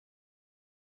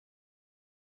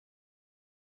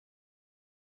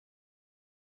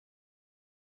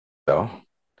So,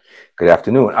 good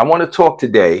afternoon. I want to talk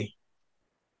today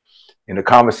in a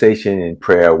conversation in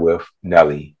prayer with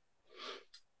Nellie.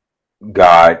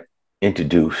 God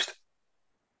introduced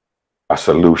a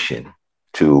solution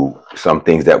to some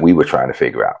things that we were trying to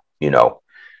figure out,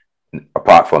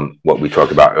 apart from what we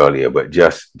talked about earlier, but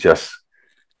just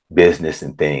business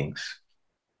and things.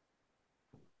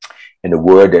 And the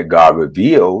word that God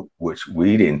revealed, which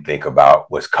we didn't think about,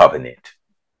 was covenant.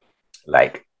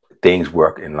 Like things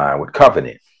work in line with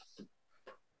covenant.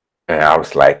 And I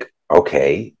was like,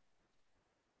 okay,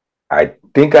 I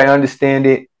think I understand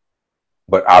it,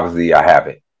 but obviously I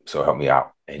haven't. So help me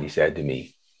out. And he said to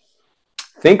me,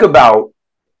 think about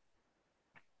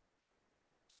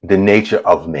the nature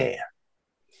of man.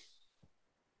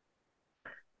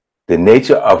 The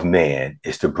nature of man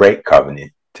is to break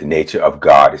covenant. The nature of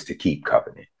God is to keep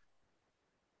covenant.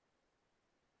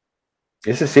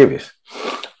 This is serious.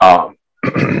 Um,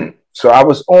 so I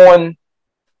was on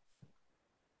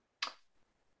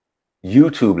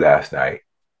YouTube last night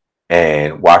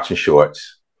and watching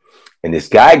shorts. And this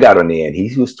guy got on there and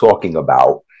he was talking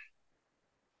about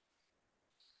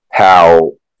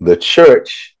how the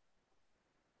church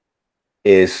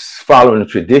is following the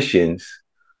traditions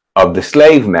of the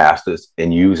slave masters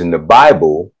and using the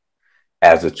Bible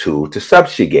as a tool to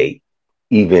subjugate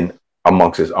even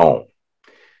amongst his own.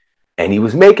 And he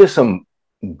was making some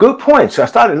good points. So I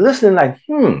started listening like,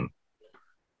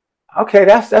 okay,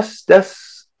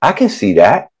 that's I can see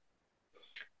that.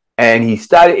 And he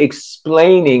started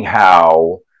explaining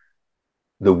how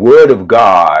the word of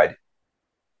God,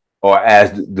 or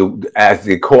as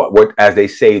they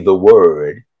say, the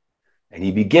word, and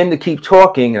he began to keep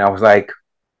talking, and I was like,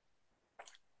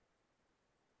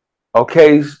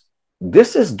 okay,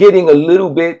 this is getting a little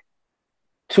bit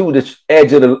to the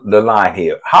edge of the line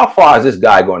here. How far is this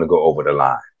guy going to go over the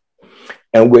line?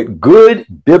 And with good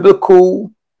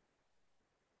biblical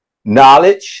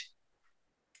knowledge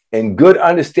and good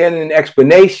understanding and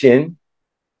explanation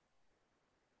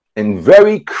and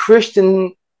very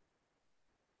Christian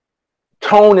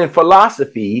tone and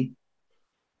philosophy,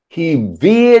 he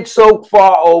veered so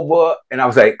far over, and I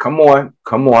was like, come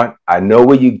on. I know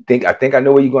where you think. I think I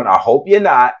know where you're going. I hope you're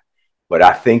not, but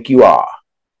I think you are.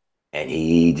 And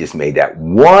he just made that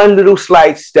one little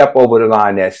slight step over the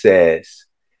line that says,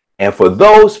 and for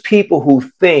those people who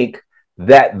think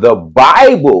that the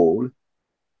Bible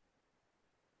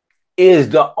is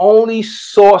the only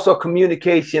source of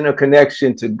communication or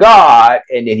connection to God,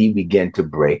 and then he began to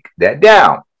break that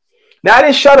down. Now, I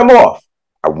didn't shut him off.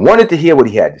 I wanted to hear what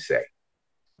he had to say.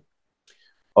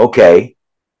 Okay,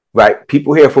 right.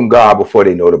 People hear from God before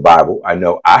they know the Bible. I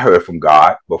know I heard from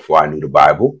God before I knew the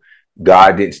Bible.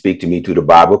 God didn't speak to me through the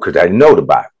Bible because I didn't know the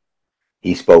Bible.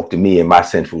 He spoke to me in my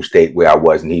sinful state where I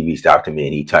was, and he reached out to me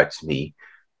and he touched me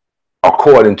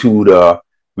according to the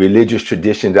religious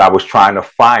traditions I was trying to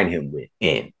find him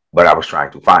in, but I was trying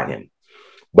to find him.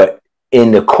 But in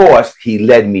the course, he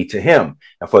led me to him.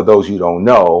 And for those who don't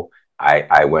know,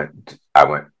 I went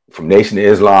from Nation of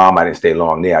Islam. I didn't stay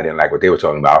long there. I didn't like what they were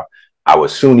talking about. I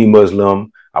was Sunni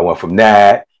Muslim. I went from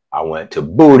that. I went to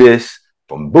Buddhist.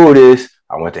 From Buddhist,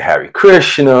 I went to Hare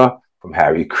Krishna. From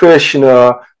Hare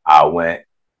Krishna,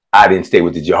 I didn't stay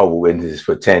with the Jehovah's Witnesses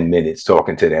for 10 minutes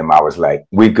talking to them. I was like,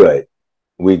 we good.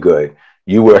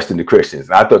 You worse than the Christians.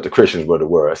 I thought the Christians were the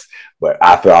worst, but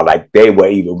I felt like they were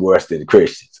even worse than the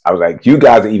Christians. I was like, you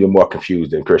guys are even more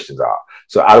confused than Christians are.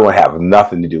 So I don't want to have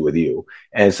nothing to do with you.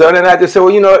 And so then I just said,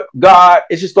 well, God,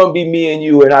 it's just going to be me and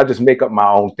you, and I'll just make up my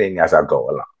own thing as I go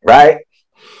along, right?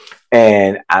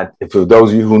 And for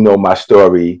those of you who know my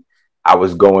story, I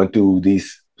was going through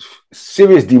these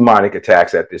serious demonic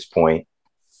attacks at this point,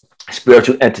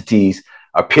 spiritual entities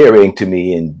appearing to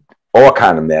me in all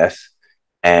kind of mess.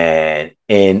 And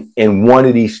in one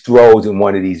of these throws, in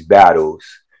one of these battles,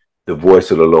 the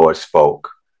voice of the Lord spoke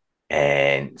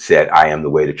and said, I am the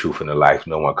way, the truth, and the life.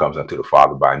 No one comes unto the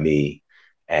Father by me.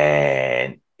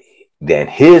 And then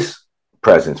his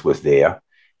presence was there.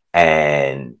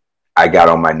 And I got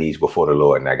on my knees before the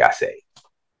Lord and I got saved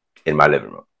in my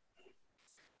living room.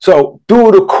 So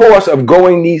through the course of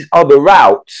going these other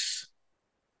routes,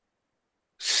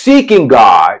 seeking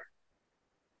God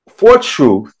for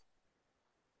truth,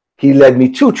 he led me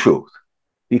to truth,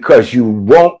 because you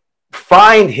won't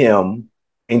find him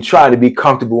in trying to be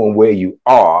comfortable in where you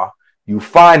are. You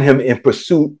find him in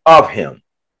pursuit of him.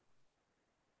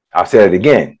 I'll say it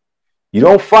again. You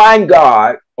don't find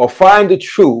God or find the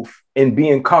truth in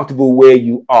being comfortable where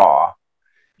you are.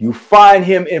 You find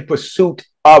him in pursuit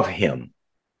of him.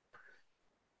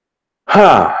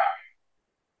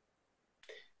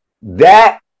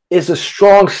 That is a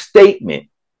strong statement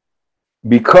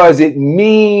because it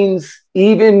means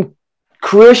even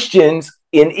Christians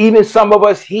and even some of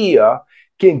us here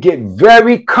can get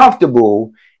very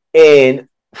comfortable in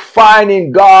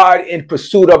finding God in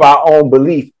pursuit of our own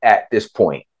belief at this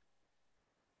point.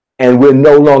 And we're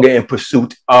no longer in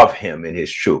pursuit of him and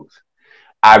his truth.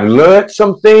 I've learned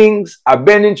some things. I've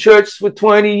been in church for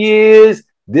 20 years.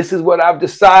 This is what I've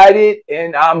decided,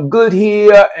 and I'm good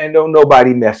here, and don't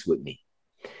nobody mess with me.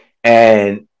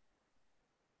 And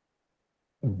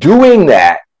doing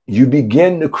that, you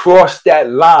begin to cross that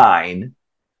line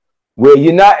where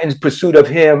you're not in pursuit of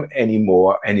him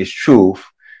anymore and his truth.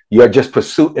 You're just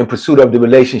in pursuit of the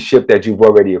relationship that you've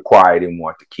already acquired and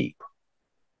want to keep.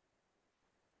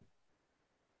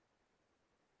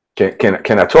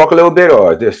 Can I talk a little bit,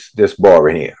 or is this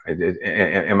boring here?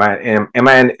 Am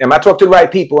I talking to the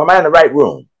right people? Am I in the right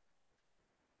room?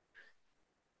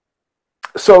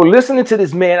 So listening to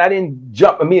this man, I didn't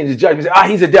jump immediately to judgment. Say,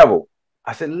 he's a devil.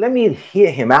 I said, let me hear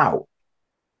him out.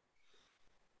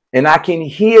 And I can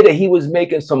hear that he was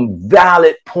making some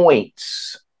valid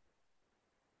points.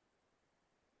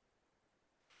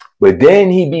 But then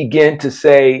he began to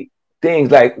say things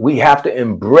like, we have to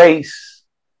embrace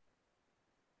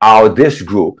our this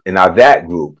group and our that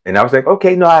group. And I was like,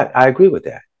 okay, no, I agree with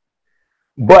that.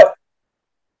 But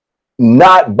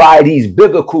not by these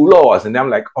biblical laws. And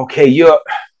I'm like, okay, you're...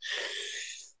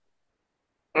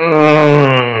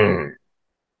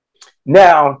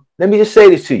 Now, let me just say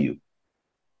this to you.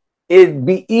 It'd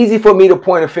be easy for me to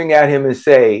point a finger at him and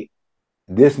say,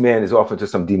 this man is off into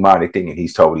some demonic thing and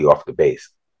he's totally off the base.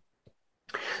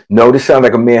 No, this sounds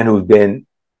like a man who's been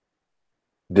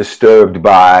disturbed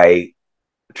by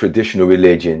traditional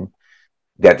religion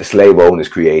that the slave owners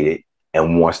created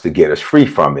and wants to get us free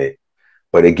from it.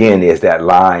 But again, there's that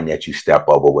line that you step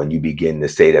over when you begin to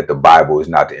say that the Bible is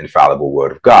not the infallible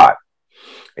word of God.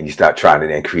 And you start trying to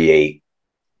then create,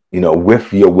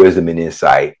 with your wisdom and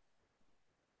insight,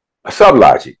 a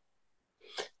sub-logic.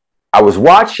 I was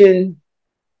watching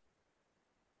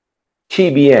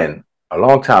TBN a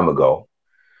long time ago.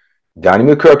 Donnie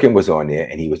McClurkin was on there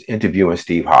and he was interviewing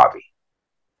Steve Harvey.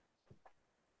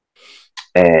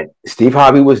 And Steve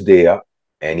Harvey was there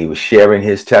and he was sharing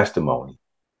his testimony.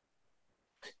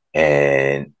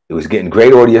 And it was getting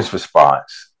great audience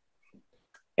response.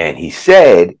 And he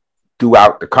said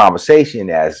throughout the conversation,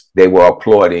 as they were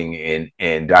applauding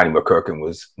and Donnie McClurkin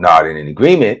was nodding in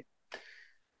agreement,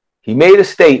 he made a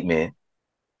statement.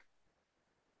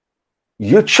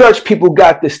 Your church people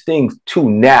got this thing too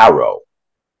narrow.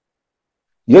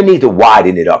 You need to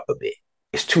widen it up a bit.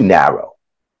 It's too narrow.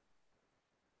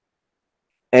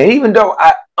 And even though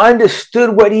I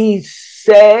understood what he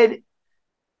said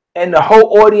and the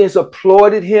whole audience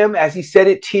applauded him as he said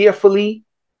it tearfully,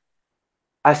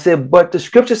 I said, but the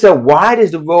scripture said, wide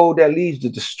is the road that leads to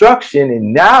destruction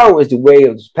and narrow is the way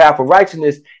of the path of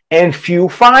righteousness and few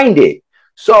find it.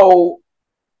 So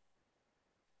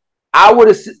I would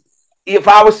have, if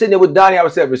I was sitting there with Donnie, I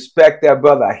would say, respect that,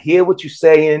 brother. I hear what you're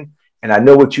saying and I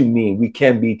know what you mean. We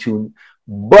can be too,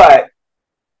 but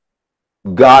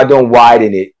God don't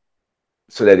widen it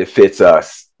so that it fits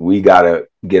us. We got to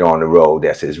get on the road.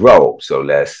 That's his road. So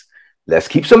let's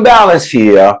keep some balance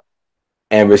here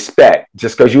and respect.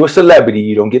 Just because you're a celebrity,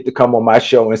 you don't get to come on my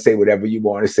show and say whatever you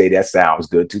want to say that sounds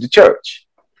good to the church.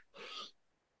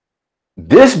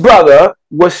 This brother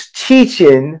was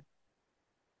teaching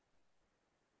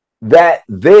that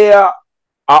there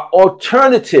are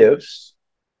alternatives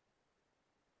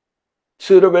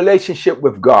to the relationship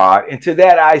with God. And to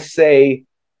that I say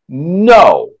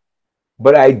no.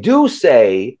 But I do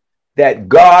say that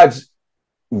God's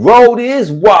road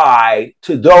is wide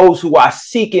to those who are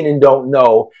seeking and don't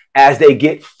know, as they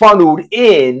get funneled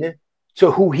in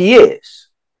to who he is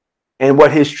and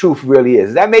what his truth really is.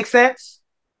 Does that make sense?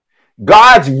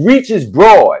 God's reach is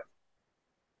broad.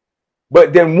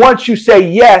 But then once you say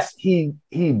yes, he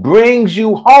brings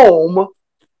you home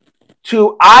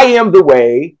to I am the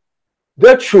way,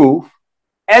 the truth,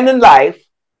 and the life.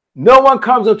 No one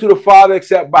comes unto the Father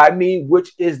except by me,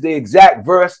 which is the exact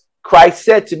verse Christ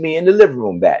said to me in the living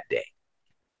room that day.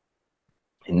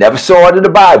 He never saw it in the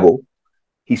Bible.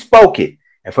 He spoke it.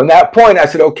 And from that point, I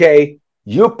said, okay,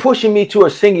 you're pushing me to a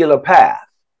singular path.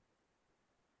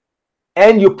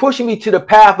 And you're pushing me to the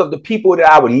path of the people that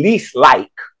I would least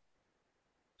like.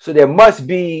 So there must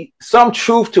be some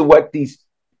truth to what these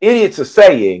idiots are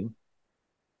saying.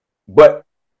 But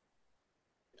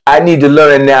I need to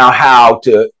learn now how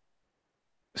to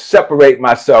separate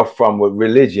myself from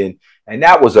religion. And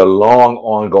that was a long,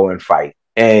 ongoing fight.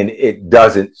 And it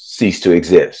doesn't cease to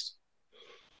exist.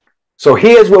 So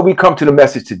here's where we come to the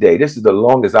message today. This is the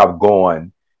longest I've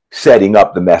gone setting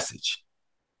up the message.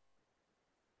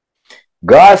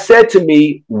 God said to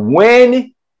me,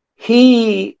 when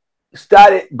he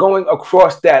started going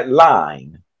across that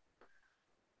line,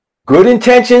 good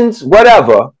intentions,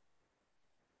 whatever,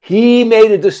 he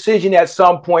made a decision at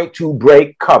some point to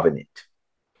break covenant.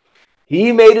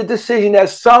 He made a decision at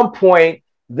some point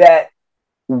that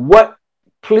what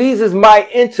pleases my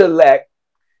intellect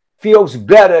feels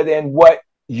better than what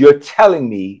you're telling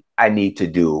me I need to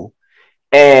do.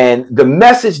 And the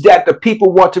message that the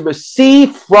people want to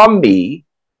receive from me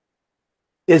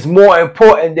is more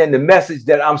important than the message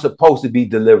that I'm supposed to be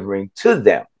delivering to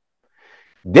them.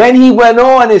 Then he went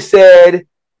on and said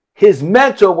his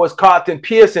mentor was Carlton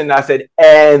Pearson. I said,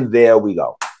 and there we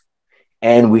go.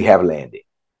 And we have landed.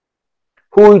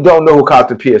 Who don't know who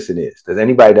Carlton Pearson is? Does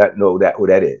anybody know who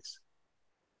that is?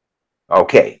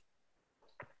 Okay.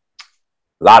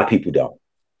 A lot of people don't.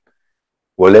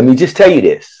 Well, let me just tell you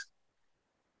this.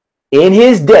 In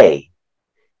his day,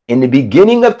 in the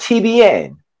beginning of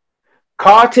TBN,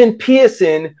 Carlton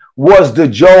Pearson was the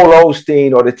Joel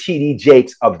Osteen or the TD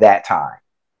Jakes of that time.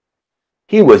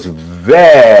 He was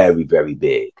very, very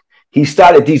big. He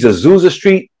started these Azusa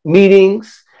Street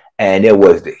meetings, and there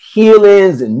was the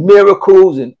healings and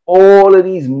miracles and all of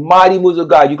these mighty moves of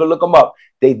God. You can look them up.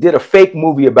 They did a fake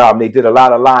movie about him. They did a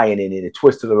lot of lying in it and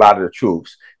twisted a lot of the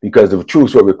truths because the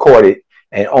truths were recorded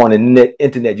and on the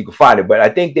internet you can find it. But I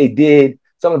think they did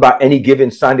something about Any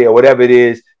Given Sunday or whatever it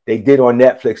is. They did on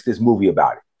Netflix this movie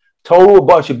about it. Total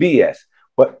bunch of BS.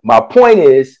 But my point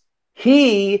is,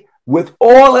 he, with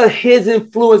all of his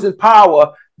influence and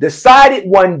power, decided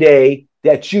one day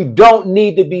that you don't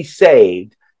need to be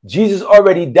saved. Jesus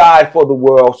already died for the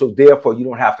world, so therefore you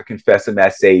don't have to confess him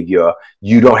as Savior.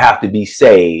 You don't have to be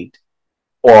saved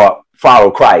or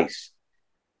follow Christ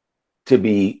to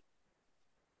be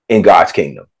in God's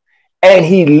kingdom. And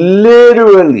he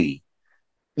literally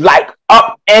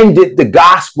upended the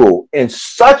gospel in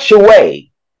such a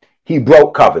way, he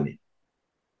broke covenant.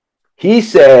 He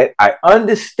said, I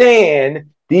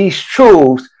understand these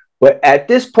truths, but at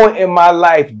this point in my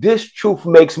life, this truth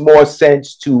makes more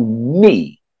sense to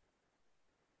me.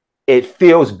 It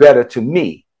feels better to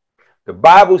me. The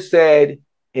Bible said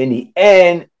in the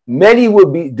end, many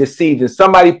will be deceived. And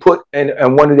somebody put in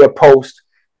one of their posts,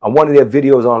 on one of their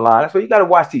videos online. That's why you got to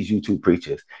watch these YouTube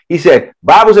preachers. He said,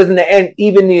 Bible says in the end,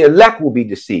 even the elect will be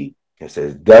deceived. It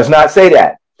says, does not say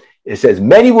that. It says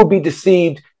many will be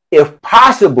deceived, if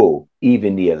possible,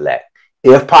 even the elect.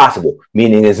 If possible,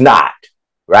 meaning it's not,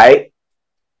 right?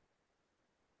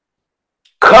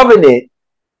 Covenant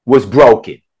was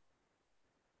broken.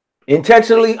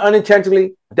 Intentionally,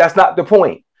 unintentionally, that's not the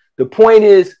point. The point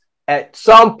is, at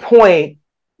some point,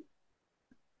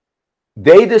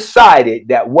 they decided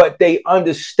that what they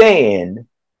understand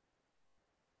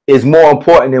is more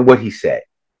important than what he said,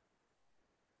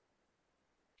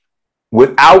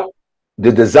 without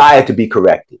the desire to be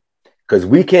corrected. Because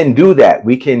we can do that.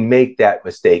 We can make that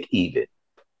mistake even.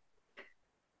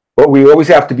 But we always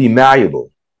have to be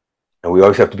malleable, and we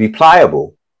always have to be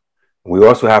pliable. We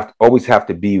also always have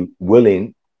to be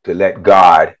willing to let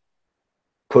God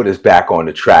put us back on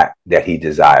the track that he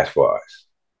desires for us.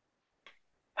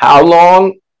 How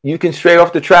long you can stray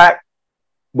off the track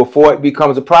before it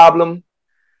becomes a problem,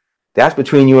 that's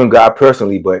between you and God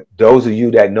personally. But those of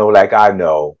you that know, like I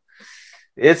know,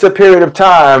 it's a period of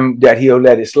time that he'll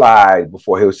let it slide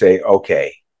before he'll say,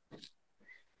 okay.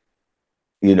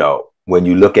 You know, when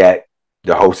you look at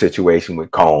the whole situation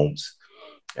with Combs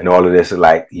and all of this, is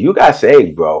like, you got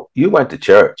saved, bro. You went to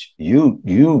church. You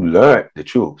learned the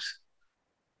truths.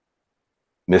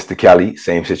 Mr. Kelly,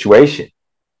 same situation.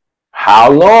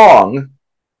 How long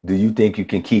do you think you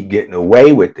can keep getting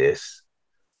away with this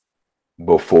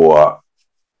before,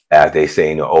 as they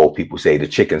say in the old people say, the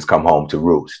chickens come home to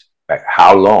roost? Like,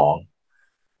 how long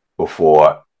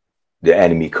before the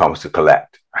enemy comes to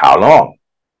collect? How long?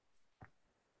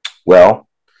 Well,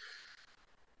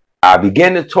 I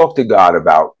began to talk to God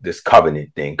about this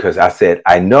covenant thing because I said,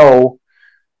 I know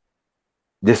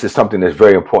this is something that's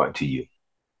very important to you.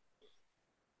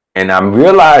 And I'm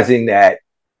realizing that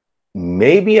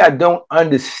maybe I don't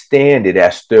understand it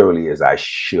as thoroughly as I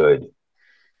should.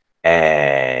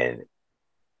 And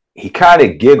he kind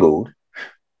of giggled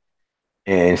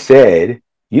and said,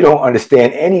 you don't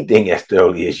understand anything as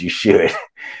thoroughly as you should.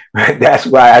 That's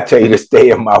why I tell you to stay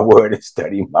in my word and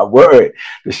study my word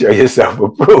to show yourself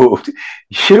approved.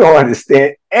 You don't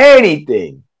understand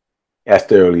anything as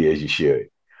thoroughly as you should.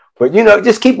 But, you know,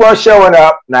 just keep on showing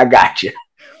up and I got you.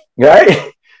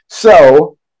 Right?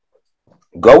 So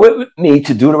go with me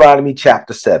to Deuteronomy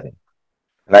chapter 7.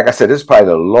 Like I said, this is probably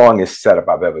the longest setup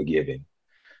I've ever given.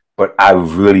 But I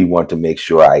really want to make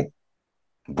sure I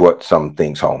brought some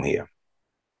things home here.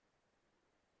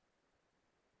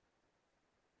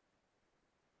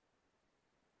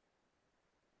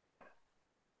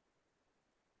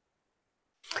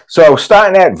 So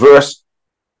starting at verse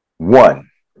 1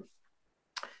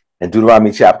 in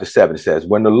Deuteronomy chapter 7, it says,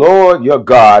 when the Lord your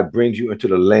God brings you into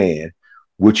the land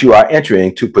which you are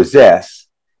entering to possess,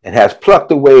 and has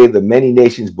plucked away the many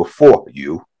nations before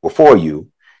you, the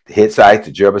Hittites,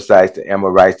 the Jebusites, the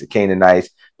Amorites, the Canaanites,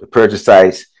 the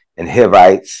Perizzites, and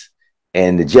Hivites,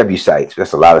 and the Jebusites.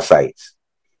 That's a lot of sites.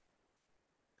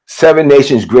 7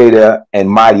 nations greater and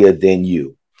mightier than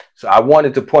you. So I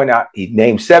wanted to point out, he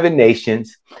named 7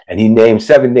 nations, and he named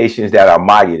 7 nations that are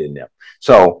mightier than them.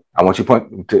 So I want you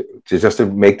to just to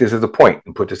make this as a point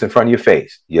and put this in front of your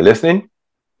face. You're listening?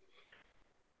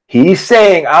 He's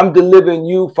saying, I'm delivering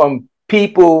you from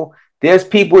people. There's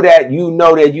people that you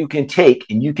know that you can take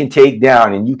and you can take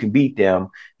down and you can beat them.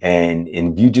 And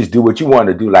you just do what you want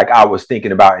to do. Like I was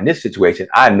thinking about in this situation,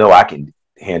 I know I can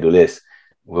handle this.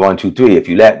 1, 2, 3, if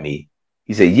you let me.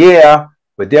 He said, yeah,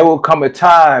 but there will come a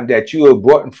time that you are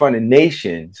brought in front of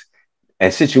nations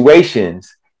and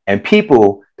situations and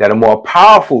people that are more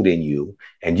powerful than you,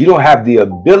 and you don't have the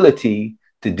ability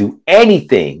to do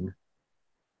anything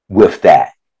with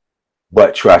that.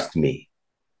 But trust me.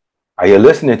 Are you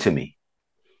listening to me?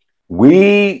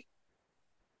 We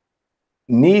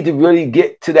need to really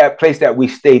get to that place that we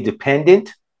stay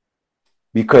dependent,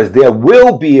 because there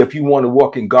will be, if you want to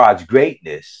walk in God's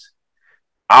greatness,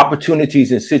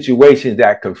 opportunities and situations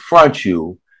that confront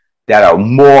you that are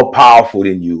more powerful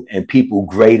than you and people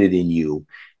greater than you.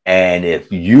 And if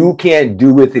you can't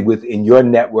do it within your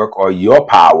network or your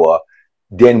power,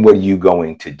 then what are you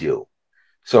going to do?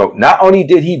 So not only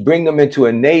did he bring them into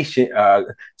a nation,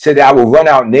 said that I will run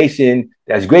out nation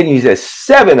that's great, he says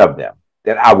 7 of them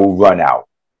that I will run out.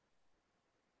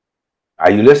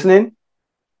 Are you listening?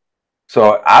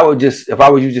 So I would just, if I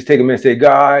was you, just take a minute and say,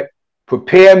 God,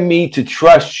 prepare me to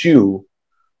trust you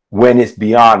when it's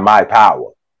beyond my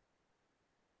power.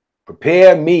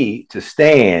 Prepare me to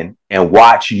stand and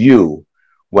watch you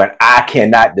when I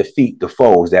cannot defeat the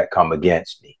foes that come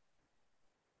against me.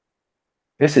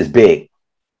 This is big.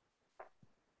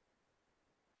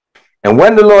 And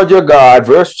when the Lord your God,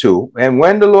 verse 2, and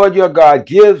when the Lord your God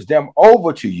gives them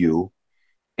over to you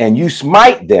and you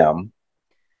smite them,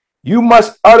 you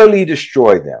must utterly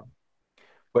destroy them.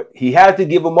 But he has to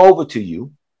give them over to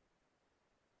you.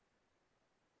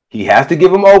 He has to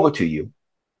give them over to you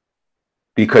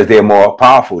because they're more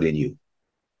powerful than you.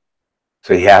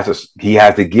 So he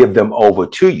has to give them over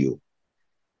to you.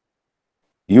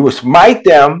 You will smite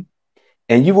them,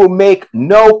 and you will make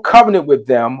no covenant with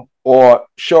them or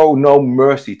show no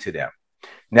mercy to them.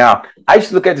 Now, I used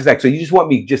to look at this like, so you just want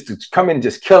me just to come in and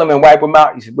just kill them and wipe them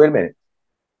out? You said, wait a minute.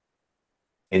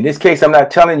 In this case, I'm not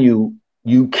telling you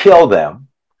you kill them.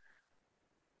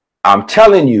 I'm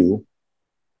telling you,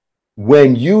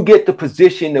 when you get the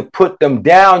position to put them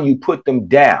down, you put them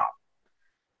down.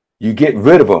 You get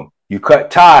rid of them. You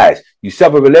cut ties. You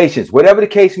sever relations, whatever the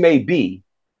case may be,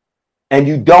 and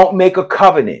you don't make a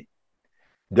covenant.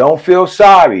 Don't feel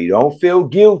sorry. Don't feel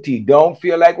guilty. Don't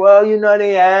feel like, well, you know,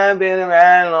 they have been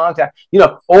around a long time. You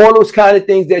know, all those kind of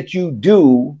things that you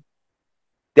do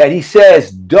that he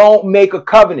says, don't make a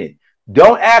covenant.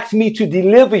 Don't ask me to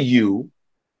deliver you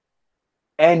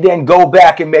and then go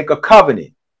back and make a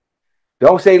covenant.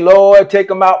 Don't say, Lord, take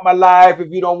them out my life if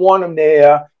you don't want them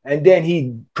there. And then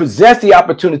he presents the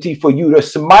opportunity for you to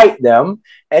smite them.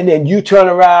 And then you turn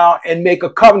around and make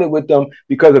a covenant with them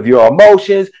because of your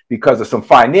emotions, because of some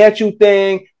financial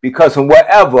thing, because of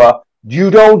whatever.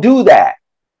 You don't do that.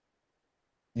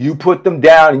 You put them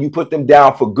down, and you put them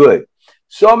down for good.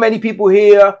 So many people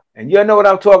here, and you know what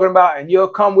I'm talking about, and you'll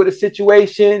come with a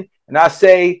situation, and I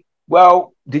say,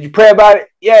 well, did you pray about it?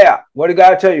 Yeah. What did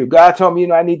God tell you? God told me, you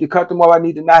know, I need to cut them off. I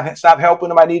need to not stop helping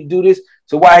them. I need to do this.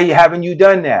 So why haven't you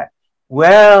done that?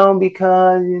 Well,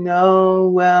 because, I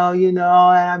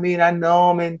mean, I know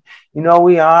them and,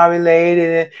 we are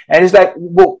related. And it's like,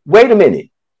 well, wait a minute.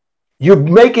 You're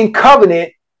making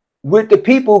covenant with the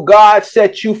people God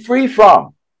set you free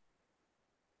from.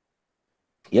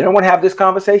 You don't want to have this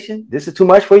conversation? This is too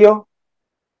much for you?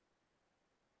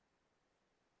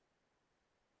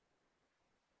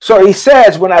 So he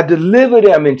says, when I deliver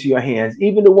them into your hands,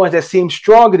 even the ones that seem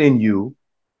stronger than you,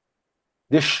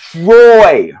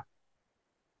 destroy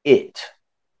it.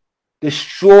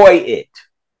 Destroy it.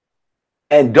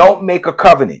 And don't make a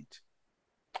covenant.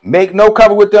 Make no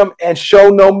covenant with them and show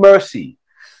no mercy.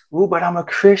 Ooh, but I'm a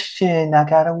Christian. I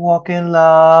got to walk in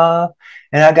love.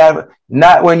 And I got to,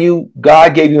 not when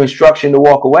God gave you instruction to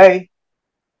walk away.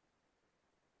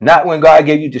 Not when God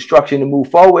gave you instruction to move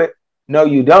forward. No,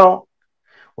 you don't.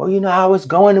 Well, I was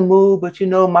going to move, but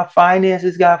my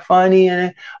finances got funny.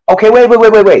 And okay,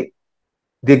 wait.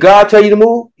 Did God tell you to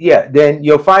move? Yeah. Then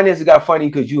your finances got funny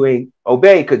because you ain't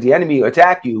obeyed, because the enemy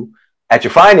attack you at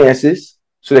your finances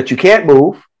so that you can't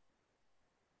move,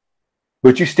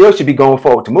 but you still should be going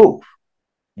forward to move.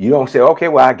 You don't say, okay,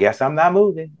 well, I guess I'm not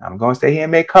moving. I'm going to stay here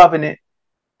and make covenant.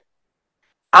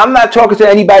 I'm not talking to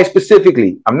anybody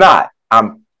specifically. I'm not.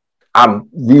 I'm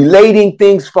relating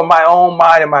things from my own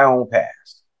mind and my own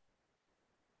past.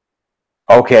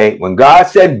 Okay, when God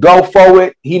said go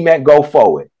forward, he meant go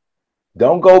forward.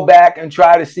 Don't go back and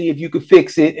try to see if you could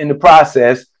fix it in the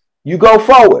process. You go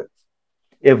forward.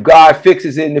 If God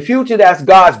fixes it in the future, that's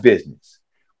God's business.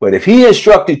 But if he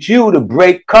instructed you to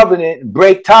break covenant,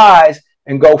 break ties,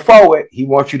 and go forward, he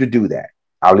wants you to do that.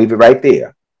 I'll leave it right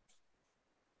there.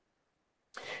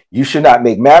 You should not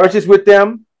make marriages with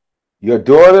them. Your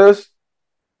daughter,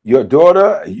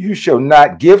 you shall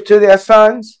not give to their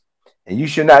sons, and you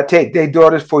shall not take their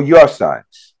daughters for your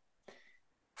sons.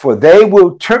 For they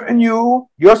will turn you,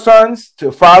 your sons,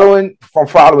 from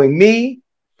following me,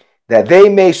 that they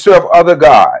may serve other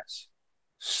gods.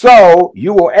 So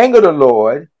you will anger the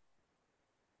Lord.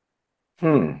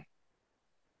 The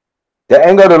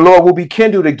anger of the Lord will be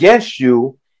kindled against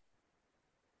you,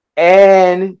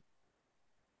 and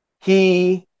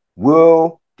he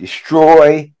will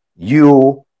destroy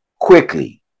you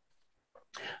quickly.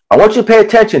 I want you to pay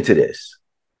attention to this.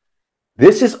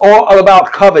 This is all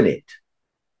about covenant.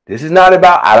 This is not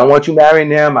about, I don't want you marrying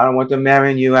them. I don't want them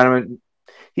marrying you.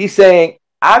 He's saying,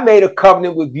 I made a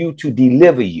covenant with you to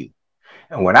deliver you.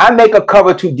 And when I make a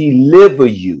covenant to deliver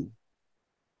you,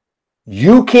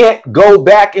 you can't go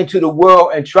back into the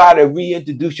world and try to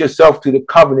reintroduce yourself to the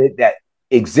covenant that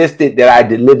existed that I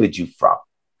delivered you from.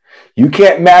 You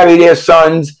can't marry their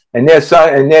sons and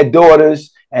their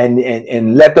daughters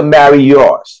and let them marry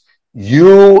yours.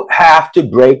 You have to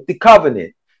break the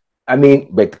covenant.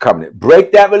 Break the covenant.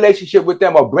 Break that relationship with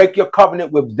them, or break your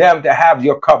covenant with them to have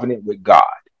your covenant with God.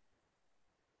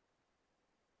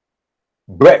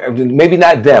 Maybe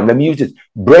not them. Let me use this.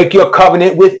 Break your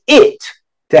covenant with it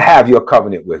to have your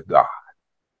covenant with God.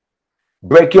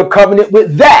 Break your covenant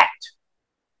with that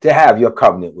to have your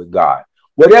covenant with God.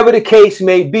 Whatever the case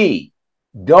may be,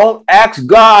 don't ask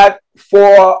God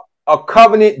for a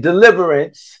covenant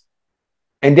deliverance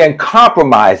and then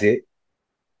compromise it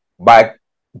by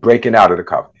breaking out of the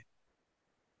covenant.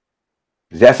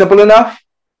 Is that simple enough?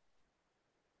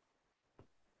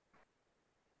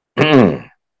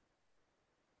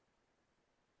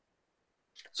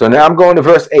 So now I'm going to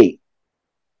verse 8.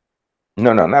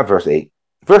 No, not verse 8.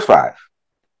 Verse 5.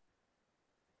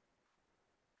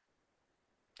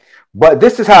 But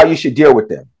this is how you should deal with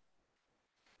them.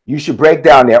 You should break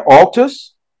down their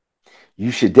altars.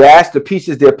 You should dash to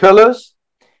pieces their pillars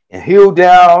and hew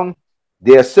down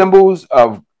their symbols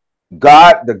of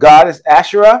God, the goddess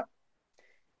Asherah,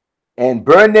 and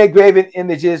burn their graven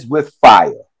images with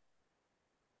fire.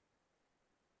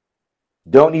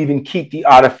 Don't even keep the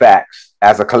artifacts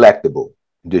as a collectible.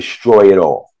 Destroy it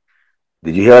all.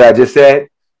 Did you hear what I just said?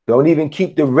 Don't even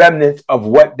keep the remnants of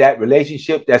what that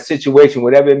relationship, that situation,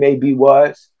 whatever it may be,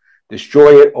 was.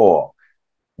 Destroy it all.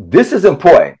 This is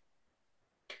important.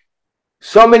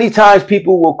 So many times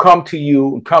people will come to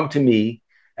you and come to me,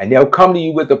 and they'll come to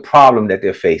you with the problem that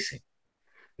they're facing.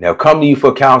 They'll come to you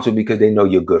for counsel because they know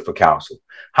you're good for counsel.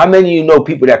 How many of you know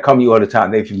people that come to you all the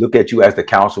time? They look at you as the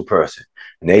counsel person,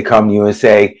 and they come to you and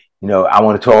say, I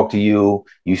want to talk to you.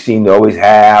 You seem to always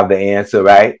have the answer,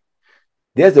 right?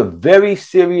 There's a very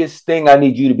serious thing I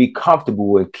need you to be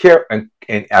comfortable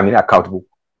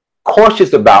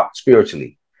cautious about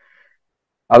spiritually.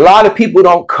 A lot of people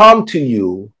don't come to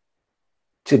you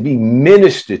to be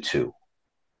ministered to.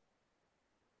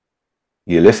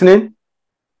 You listening?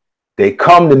 They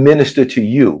come to minister to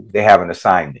you. They have an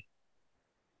assignment.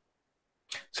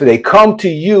 So they come to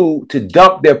you to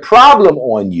dump their problem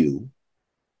on you,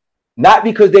 not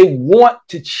because they want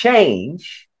to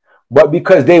change, but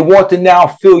because they want to now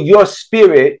fill your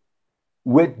spirit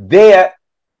with their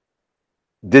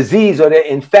disease or their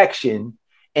infection,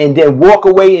 and then walk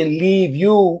away and leave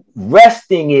you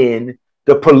resting in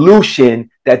the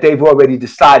pollution that they've already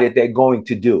decided they're going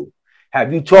to do.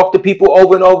 Have you talked to people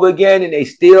over and over again, and they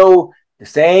still the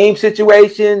same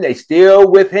situation? They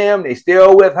still with him, they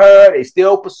still with her, they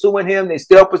still pursuing him, they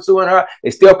still pursuing her, they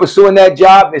still pursuing that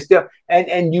job, they still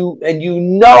and you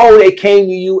they came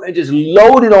to you and just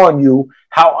loaded on you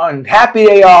how unhappy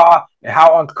they are and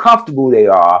how uncomfortable they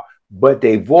are, but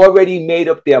they've already made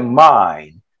up their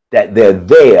mind that they're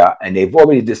there, and they've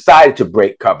already decided to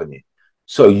break covenant.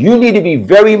 So you need to be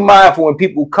very mindful when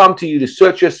people come to you to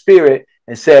search your spirit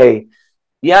and say,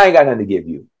 yeah, I ain't got nothing to give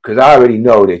you, because I already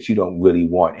know that you don't really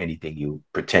want anything you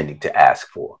pretending to ask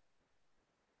for.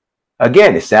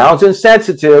 Again, it sounds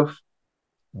insensitive,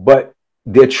 but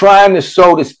they're trying to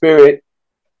sow the spirit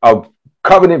of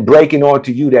covenant breaking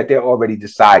onto you that they're already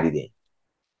decided in.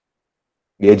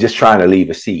 They're just trying to leave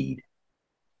a seed.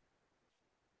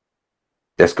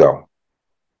 Let's go.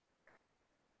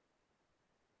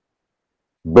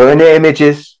 Burn their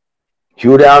images,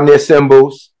 hew down their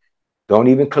symbols. Don't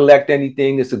even collect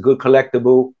anything that's a good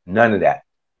collectible. None of that.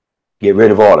 Get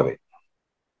rid of all of it.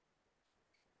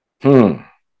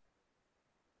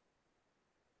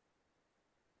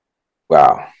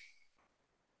 Wow.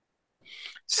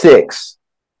 6.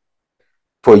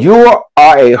 For you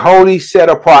are a holy set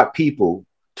apart people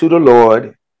to the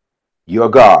Lord your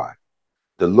God.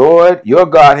 The Lord your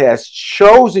God has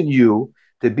chosen you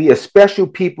to be a special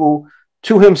people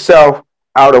to himself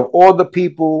out of all the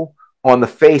people on the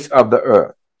face of the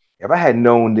earth. If I had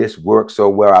known this worked so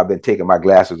well, I've been taking my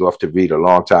glasses off to read a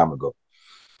long time ago.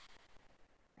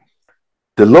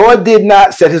 The Lord did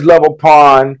not set his love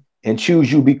upon and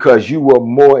choose you because you were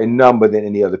more in number than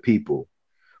any other people,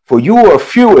 for you were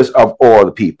fewest of all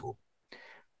the people.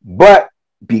 But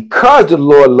because the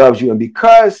Lord loves you and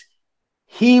because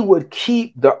he would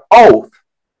keep the oath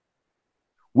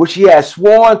which he has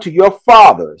sworn to your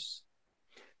fathers,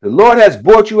 the Lord has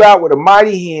brought you out with a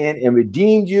mighty hand and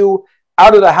redeemed you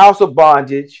out of the house of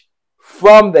bondage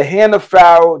from the hand of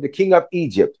Pharaoh, the king of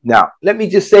Egypt. Now, let me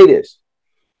just say this.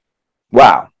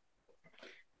 Wow.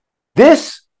 He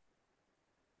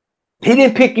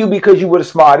didn't pick you because you were the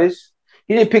smartest.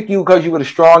 He didn't pick you because you were the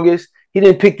strongest. He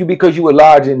didn't pick you because you were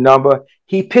large in number.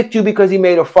 He picked you because he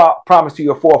made a promise to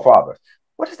your forefathers.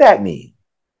 What does that mean?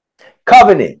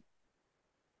 Covenant.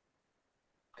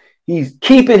 He's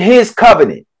keeping his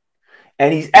covenant,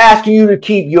 and he's asking you to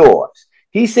keep yours.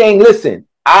 He's saying, listen,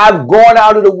 I've gone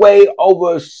out of the way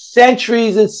over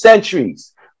centuries and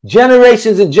centuries,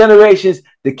 generations and generations,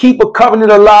 to keep a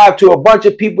covenant alive to a bunch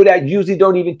of people that usually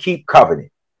don't even keep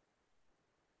covenant.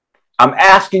 I'm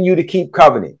asking you to keep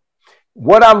covenant.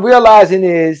 What I'm realizing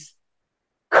is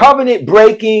covenant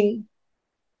breaking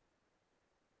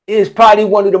is probably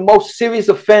one of the most serious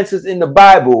offenses in the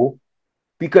Bible,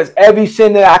 because every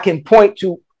sin that I can point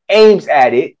to aims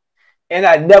at it, and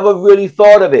I never really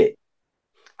thought of it.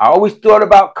 I always thought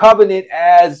about covenant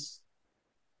as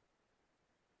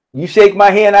you shake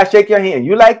my hand, I shake your hand.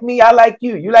 You like me, I like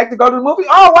you. You like to go to the movie?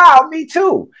 Oh, wow, me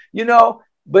too. You know,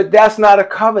 but that's not a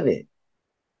covenant.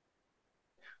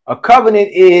 A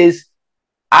covenant is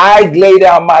I lay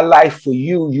down my life for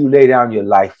you, you lay down your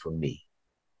life for me.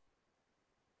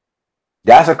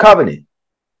 That's a covenant.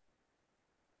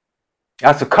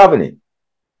 That's a covenant.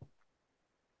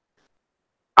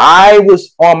 I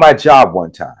was on my job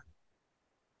one time,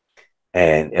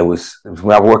 and it was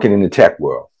when I was working in the tech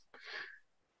world.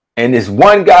 And this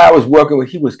one guy I was working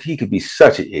with, he could be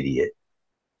such an idiot.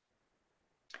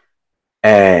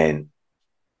 And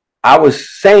I was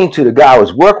saying to the guy I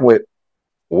was working with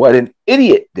what an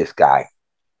idiot this guy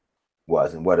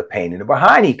was and what a pain in the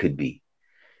behind he could be.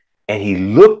 And he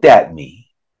looked at me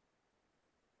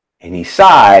and he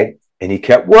sighed and he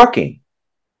kept working.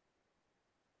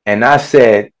 And I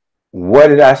said, what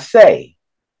did I say?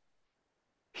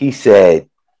 He said,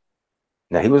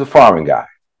 now he was a foreign guy.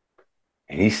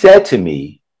 And he said to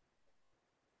me,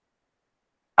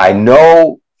 I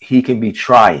know he can be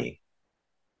trying,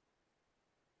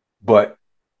 but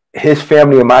his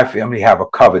family and my family have a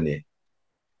covenant.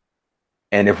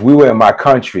 And if we were in my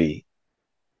country,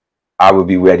 I would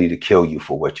be ready to kill you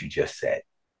for what you just said.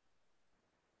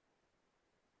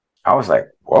 I was like,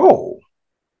 whoa,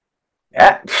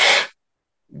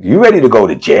 you ready to go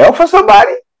to jail for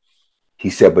somebody? He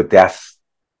said, but that's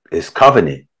his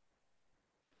covenant.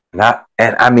 And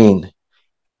I mean,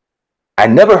 I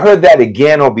never heard that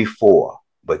again or before,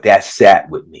 but that sat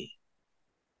with me.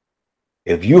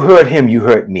 If you hurt him, you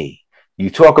hurt me. You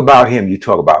talk about him, you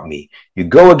talk about me. You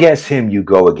go against him, you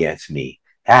go against me.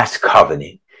 That's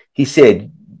covenant. He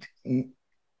said,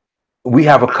 we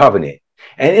have a covenant.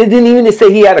 And it didn't even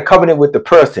say he had a covenant with the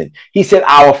person. He said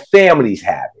our families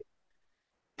have it.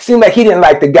 It seemed like he didn't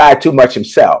like the guy too much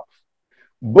himself.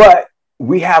 But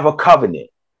we have a covenant.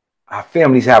 Our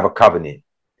families have a covenant.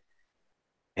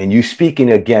 And you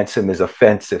speaking against him is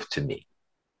offensive to me.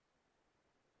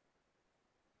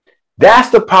 That's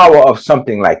the power of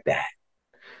something like that.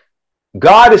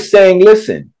 God is saying,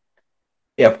 listen,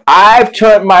 if I've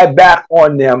turned my back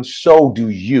on them, so do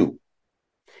you.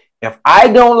 If I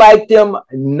don't like them,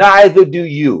 neither do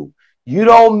you. You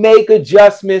don't make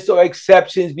adjustments or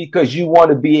exceptions because you want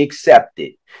to be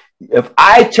accepted. If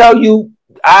I tell you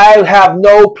I have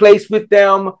no place with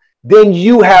them, then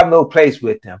you have no place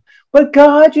with them. But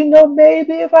God,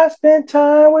 maybe if I spend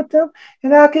time with them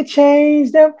and I could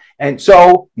change them. And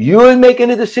so you're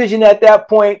making a decision at that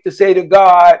point to say to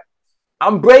God,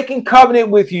 I'm breaking covenant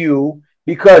with you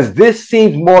because this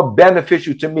seems more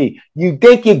beneficial to me. You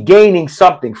think you're gaining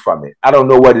something from it. I don't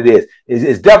know what it is.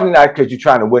 It's definitely not because you're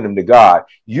trying to win them to God.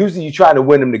 Usually you're trying to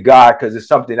win them to God because it's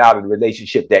something out of the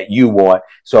relationship that you want.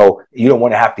 So you don't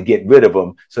want to have to get rid of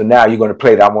them. So now you're going to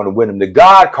play the I want to win them to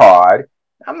God card.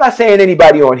 I'm not saying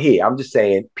anybody on here. I'm just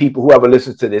saying people, whoever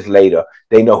listens to this later,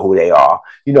 they know who they are.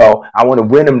 I want to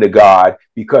win them to God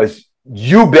because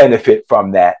you benefit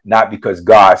from that, not because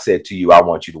God said to you, I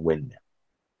want you to win them.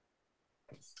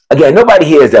 Again, nobody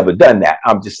here has ever done that.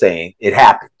 I'm just saying it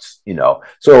happens,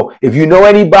 So if you know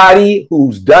anybody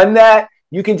who's done that,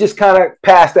 you can just kind of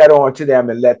pass that on to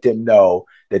them and let them know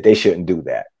that they shouldn't do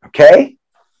that. Okay?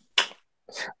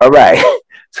 All right.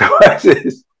 So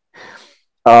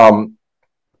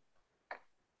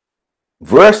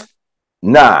verse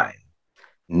 9.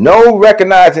 Know,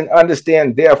 recognize, and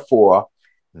understand, therefore,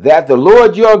 that the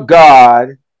Lord your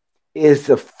God is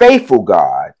the faithful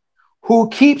God who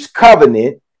keeps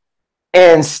covenant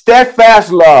and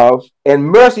steadfast love and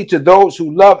mercy to those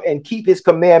who love and keep his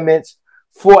commandments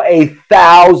for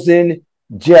 1,000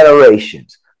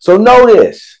 generations. So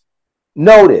notice,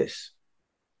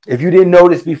 if you didn't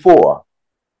notice before,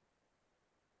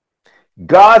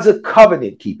 God's a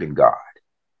covenant keeping God.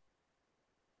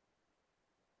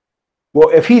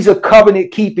 Well, if he's a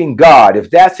covenant keeping God, if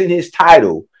that's in his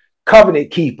title, covenant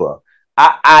keeper,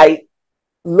 I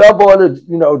love all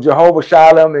the, Jehovah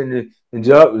Shalom and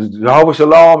Jehovah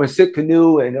Shalom and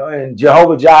Sikkenu and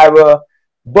Jehovah Jireh,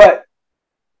 but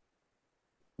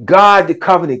God, the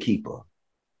covenant keeper,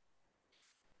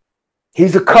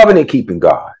 he's a covenant keeping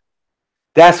God.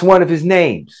 That's one of his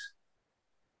names.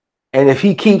 And if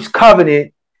he keeps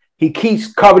covenant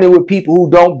with people who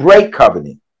don't break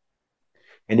covenant.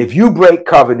 And if you break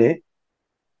covenant,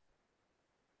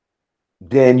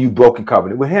 then you've broken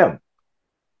covenant with him.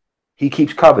 He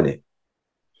keeps covenant.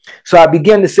 So I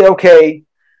began to say, okay,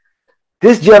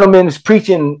 this gentleman is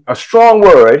preaching a strong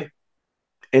word,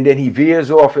 and then he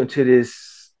veers off into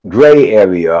this gray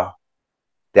area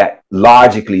that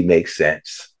logically makes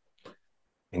sense.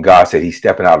 And God said he's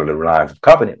stepping out of the lines of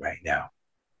covenant right now.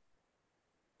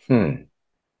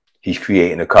 He's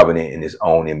creating a covenant in his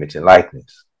own image and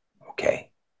likeness. Okay.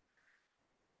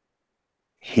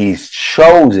 He's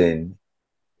chosen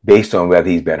based on whether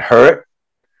he's been hurt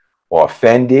or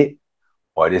offended,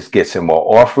 or this gets him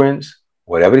more offerings,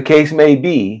 whatever the case may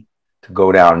be, to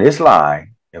go down this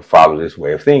line and follow this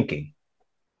way of thinking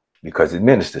because it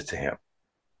ministers to him.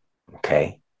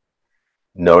 Okay.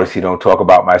 Notice he don't talk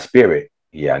about my spirit.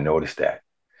 Yeah, I noticed that.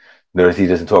 Notice he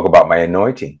doesn't talk about my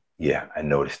anointing. Yeah, I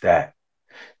noticed that.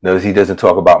 Notice he doesn't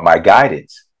talk about my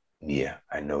guidance. Yeah,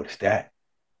 I noticed that.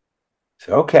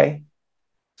 So, okay.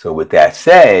 So with that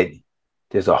said,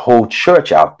 there's a whole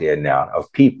church out there now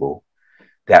of people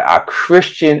that are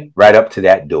Christian right up to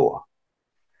that door.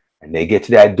 And they get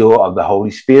to that door of the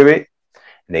Holy Spirit,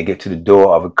 and they get to the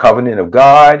door of a covenant of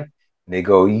God, and they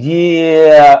go,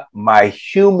 yeah, my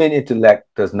human intellect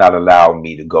does not allow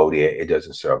me to go there. It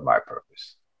doesn't serve my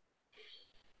purpose.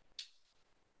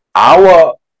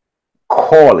 Our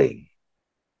calling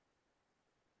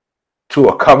to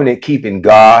a covenant-keeping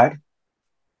God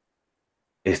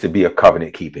is to be a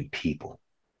covenant-keeping people.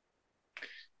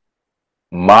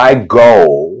 My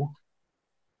goal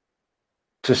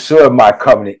to serve my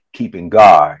covenant-keeping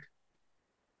God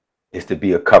is to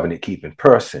be a covenant-keeping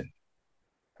person.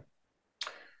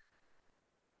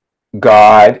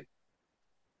 God,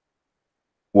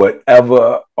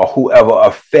 whatever or whoever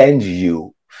offends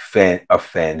you,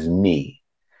 offends me.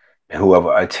 And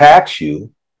whoever attacks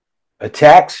you,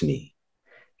 attacks me.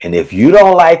 And if you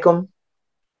don't like them,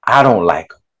 I don't like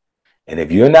them. And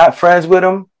if you're not friends with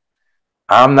them,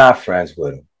 I'm not friends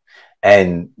with them.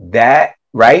 And that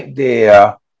right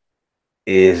there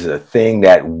is a thing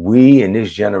that we in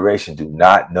this generation do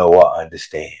not know or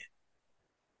understand.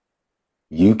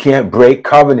 You can't break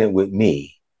covenant with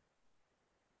me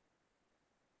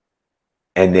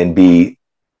and then be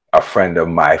a friend of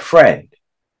my friend.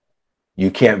 You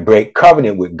can't break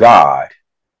covenant with God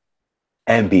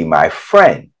and be my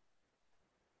friend.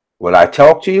 Will I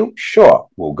talk to you? Sure.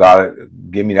 Will God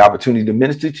give me the opportunity to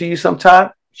minister to you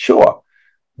sometime? Sure.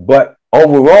 But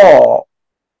overall,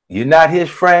 you're not his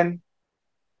friend.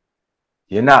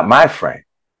 You're not my friend.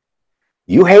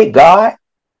 You hate God.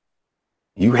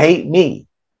 You hate me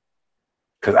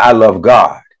because I love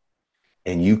God.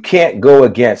 And you can't go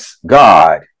against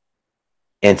God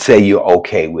and say you're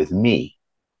okay with me.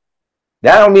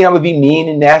 That don't mean I'm going to be mean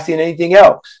and nasty and anything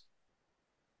else.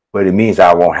 but it means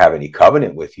I won't have any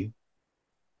covenant with you.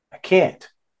 I can't.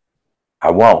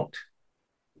 I won't.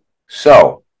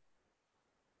 So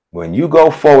when you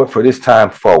go forward for this time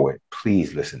forward,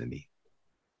 please listen to me.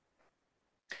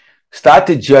 Start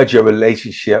to judge your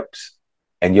relationships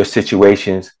and your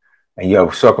situations and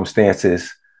your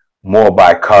circumstances more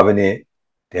by covenant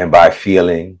than by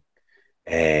feeling.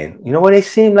 And you know, when they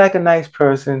seem like a nice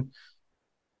person,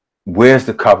 where's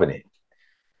the covenant?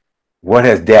 What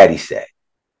has daddy said?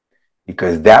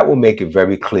 Because that will make it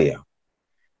very clear.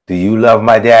 Do you love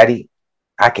my daddy?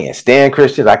 I can't stand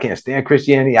Christians. I can't stand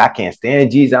Christianity. I can't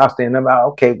stand Jesus. I'll stand them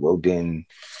out. Okay, well then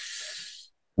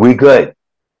we good.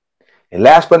 And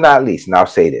last but not least, and I'll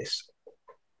say this,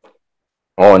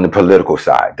 on the political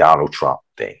side, Donald Trump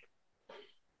thing.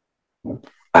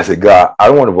 I said, God, I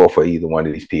don't want to vote for either one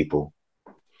of these people,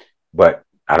 but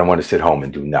I don't want to sit home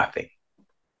and do nothing.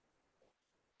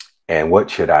 And what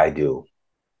should I do?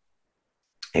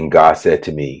 And God said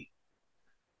to me,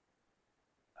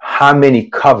 how many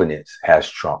covenants has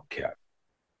Trump kept?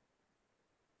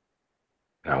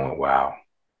 And I went, wow.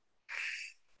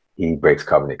 He breaks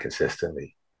covenant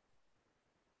consistently.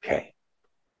 Okay.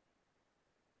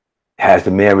 Has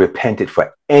the man repented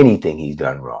for anything he's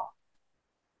done wrong?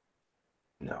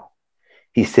 No.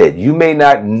 He said, you may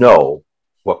not know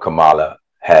what Kamala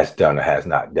has done or has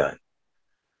not done,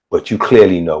 but you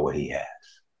clearly know what he has.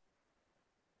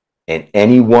 And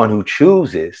anyone who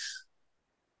chooses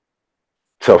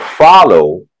to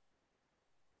follow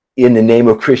in the name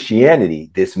of Christianity,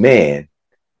 this man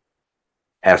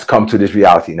has come to this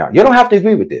reality. Now, you don't have to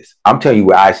agree with this. I'm telling you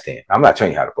where I stand. I'm not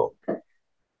telling you how to vote.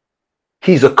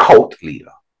 He's a cult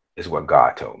leader, is what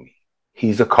God told me.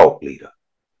 He's a cult leader.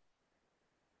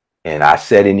 And I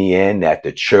said in the end that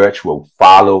the church will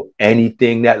follow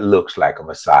anything that looks like a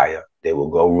Messiah. They will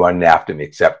go run after him,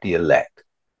 except the elect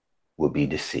will be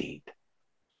deceived.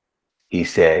 He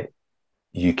said,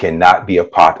 you cannot be a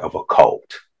part of a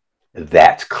cult.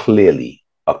 That's clearly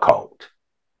a cult.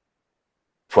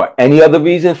 For any other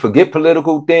reason, forget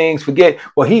political things, forget,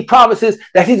 well, he promises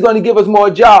that he's going to give us more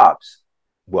jobs.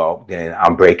 Well, then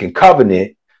I'm breaking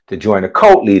covenant to join a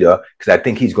cult leader because I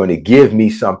think he's going to give me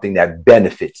something that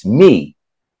benefits me.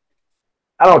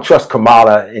 I don't trust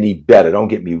Kamala any better, don't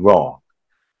get me wrong,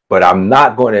 but I'm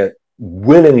not going to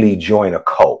willingly join a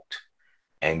cult.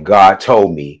 And God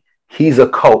told me he's a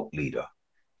cult leader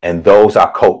and those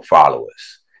are cult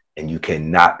followers, and you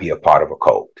cannot be a part of a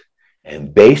cult.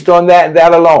 And based on that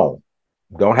alone,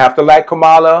 don't have to like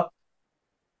Kamala.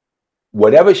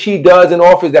 Whatever she does in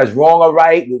office that's wrong or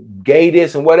right, gay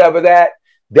this and whatever that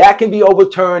can be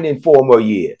overturned in 4 more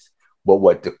years. But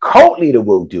what the cult leader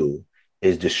will do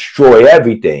is destroy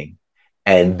everything.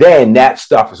 And then that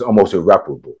stuff is almost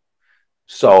irreparable.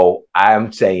 So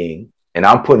I'm saying, and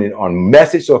I'm putting it on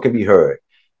message so it can be heard.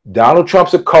 Donald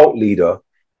Trump's a cult leader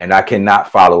and I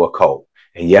cannot follow a cult.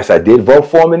 And yes, I did vote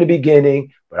for him in the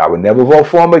beginning, but I would never vote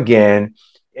for him again.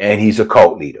 And he's a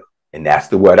cult leader. And that's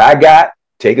the word I got.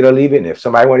 Take it or leave it. And if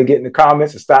somebody want to get in the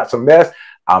comments and start some mess,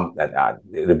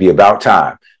 it'll be about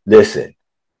time. Listen,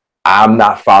 I'm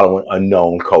not following a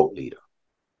known cult leader.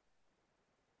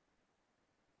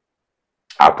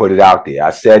 I put it out there. I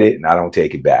said it and I don't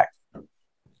take it back.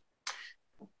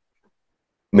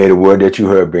 May the word that you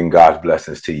heard bring God's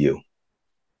blessings to you.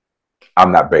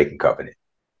 I'm not breaking covenant.